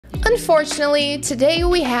Unfortunately, today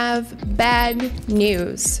we have bad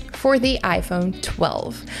news for the iPhone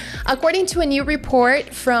 12. According to a new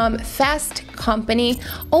report from Fast Company,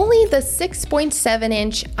 only the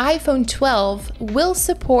 6.7-inch iPhone 12 will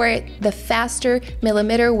support the faster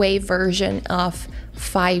millimeter wave version of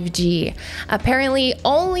 5G. Apparently,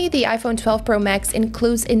 only the iPhone 12 Pro Max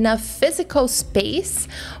includes enough physical space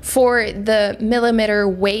for the millimeter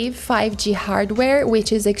wave 5G hardware,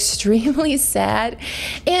 which is extremely sad.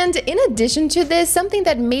 And in addition to this, something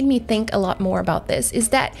that made me think a lot more about this is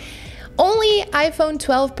that only iPhone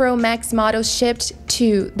 12 Pro Max models shipped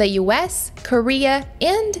to the US, Korea,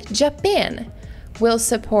 and Japan will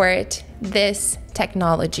support this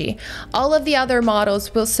technology. All of the other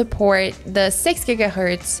models will support the 6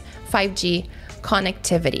 GHz 5G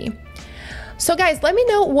connectivity. So guys, let me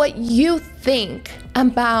know what you think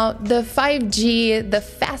about the 5G, the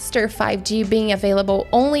faster 5G being available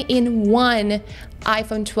only in one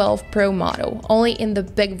iPhone 12 Pro model, only in the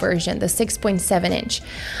big version, the 6.7-inch.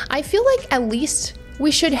 I feel like at least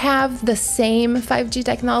we should have the same 5G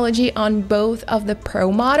technology on both of the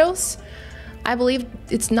Pro models. I believe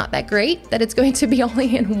it's not that great that it's going to be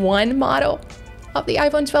only in one model of the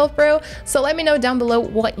iPhone 12 Pro. So let me know down below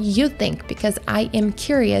what you think, because I am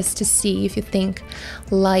curious to see if you think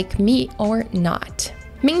like me or not.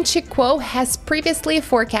 Ming-Chi Kuo has previously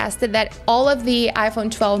forecasted that all of the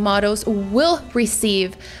iPhone 12 models will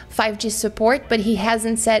receive 5G support, but he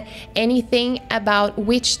hasn't said anything about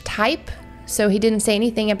which type. So he didn't say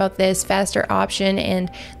anything about this faster option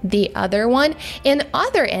and the other one. And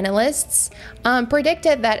other analysts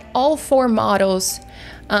predicted that all four models,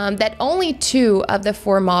 that only 2 of the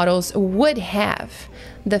 4 models would have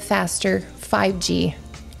the faster 5G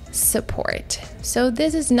support. So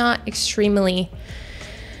this is not extremely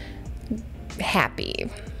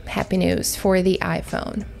happy news for the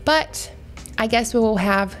iPhone, but I guess we will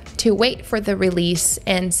have to wait for the release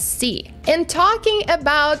and see. And talking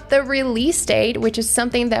about the release date, which is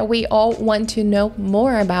something that we all want to know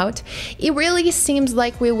more about, it really seems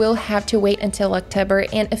like we will have to wait until October,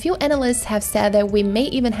 and a few analysts have said that we may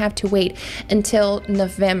even have to wait until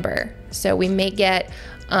November. So we may get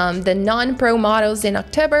the non-Pro models in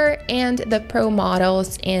October and the Pro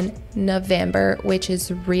models in November, which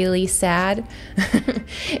is really sad.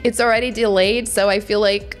 It's already delayed, so I feel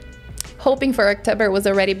like hoping for October was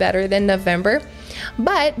already better than November.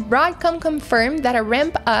 But Broadcom confirmed that a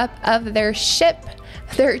ramp up of their chip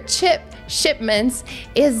shipments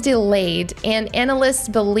is delayed, and analysts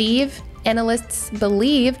believe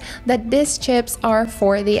that these chips are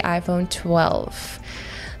for the iPhone 12.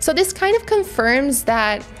 So this kind of confirms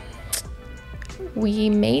that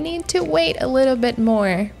we may need to wait a little bit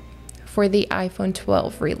more for the iPhone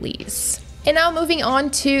 12 release. And now moving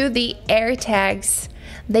on to the AirTags.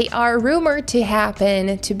 They are rumored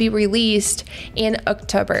to be released in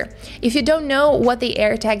October. If you don't know what the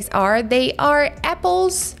AirTags are, they are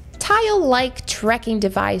Apple's tile-like tracking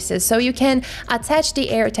devices. So you can attach the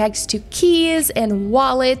AirTags to keys and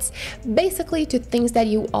wallets, basically to things that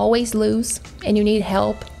you always lose and you need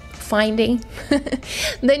help finding.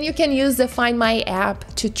 Then you can use the Find My app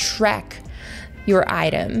to track your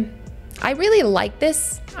item. I really like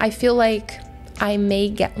this. I feel like I may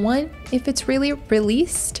get one if it's really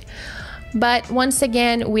released, but once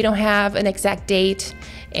again, we don't have an exact date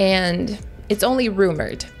and it's only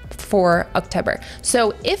rumored for October.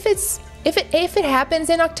 So if it happens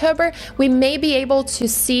in October, we may be able to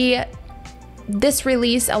see this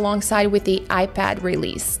release alongside with the iPad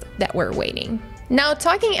release that we're waiting. Now,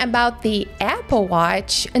 talking about the Apple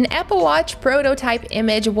Watch, an Apple Watch prototype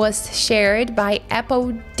image was shared by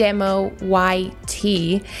Apple Demo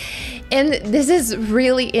YT. And this is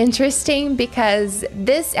really interesting because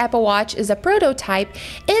this Apple Watch is a prototype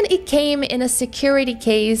and it came in a security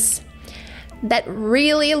case that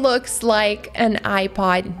really looks like an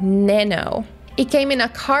iPod Nano. It came in a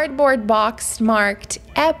cardboard box marked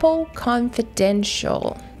Apple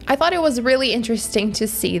Confidential. I thought it was really interesting to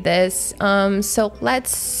see this. So let's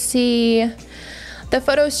see. The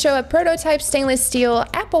photos show a prototype stainless steel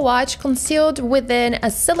Apple Watch concealed within a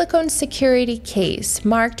silicone security case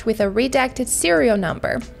marked with a redacted serial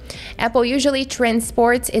number. Apple usually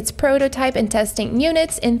transports its prototype and testing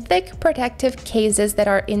units in thick protective cases that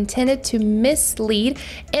are intended to mislead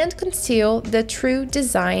and conceal the true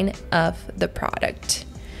design of the product.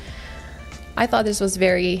 I thought this was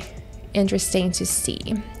very interesting to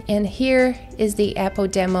see. And here is the Apple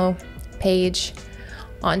demo page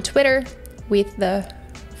on Twitter with the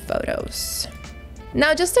photos.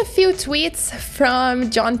 Now, just a few tweets from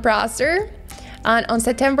John Prosser. And on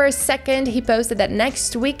September 2nd, he posted that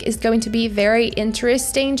next week is going to be very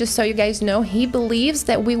interesting. Just so you guys know, he believes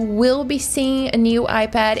that we will be seeing a new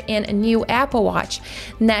iPad and a new Apple Watch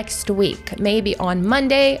next week, maybe on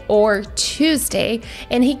Monday or Tuesday.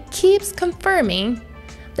 And he keeps confirming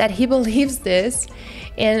that he believes this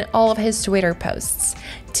in all of his Twitter posts.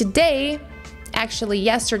 Today, actually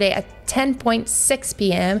yesterday at 10:06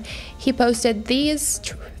 p.m., he posted these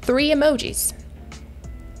 3 emojis.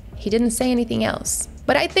 He didn't say anything else.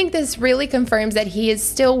 But I think this really confirms that he is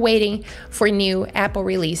still waiting for new Apple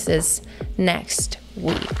releases next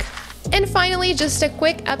week. And finally, just a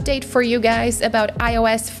quick update for you guys about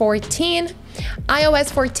iOS 14.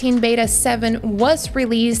 iOS 14 Beta 7 was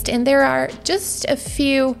released and there are just a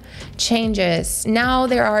few changes. Now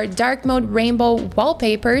there are dark mode rainbow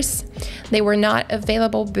wallpapers. They were not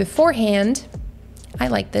available beforehand. I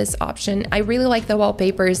like this option. I really like the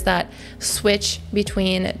wallpapers that switch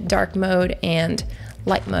between dark mode and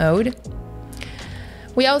light mode.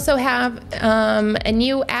 We also have a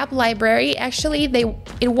new app library. Actually,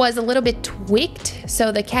 it was a little bit tweaked,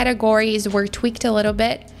 so the categories were tweaked a little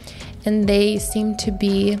bit and they seem to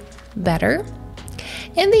be better.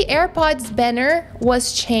 And the AirPods banner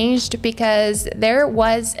was changed because there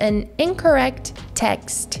was an incorrect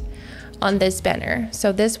text on this banner.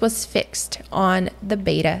 So this was fixed on the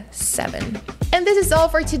Beta 7. And this is all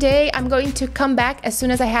for today. I'm going to come back as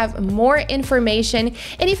soon as I have more information.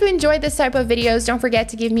 And if you enjoyed this type of videos, don't forget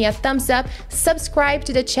to give me a thumbs up, subscribe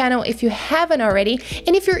to the channel if you haven't already.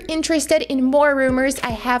 And if you're interested in more rumors,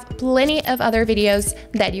 I have plenty of other videos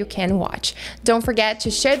that you can watch. Don't forget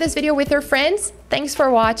to share this video with your friends. Thanks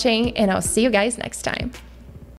for watching, and I'll see you guys next time.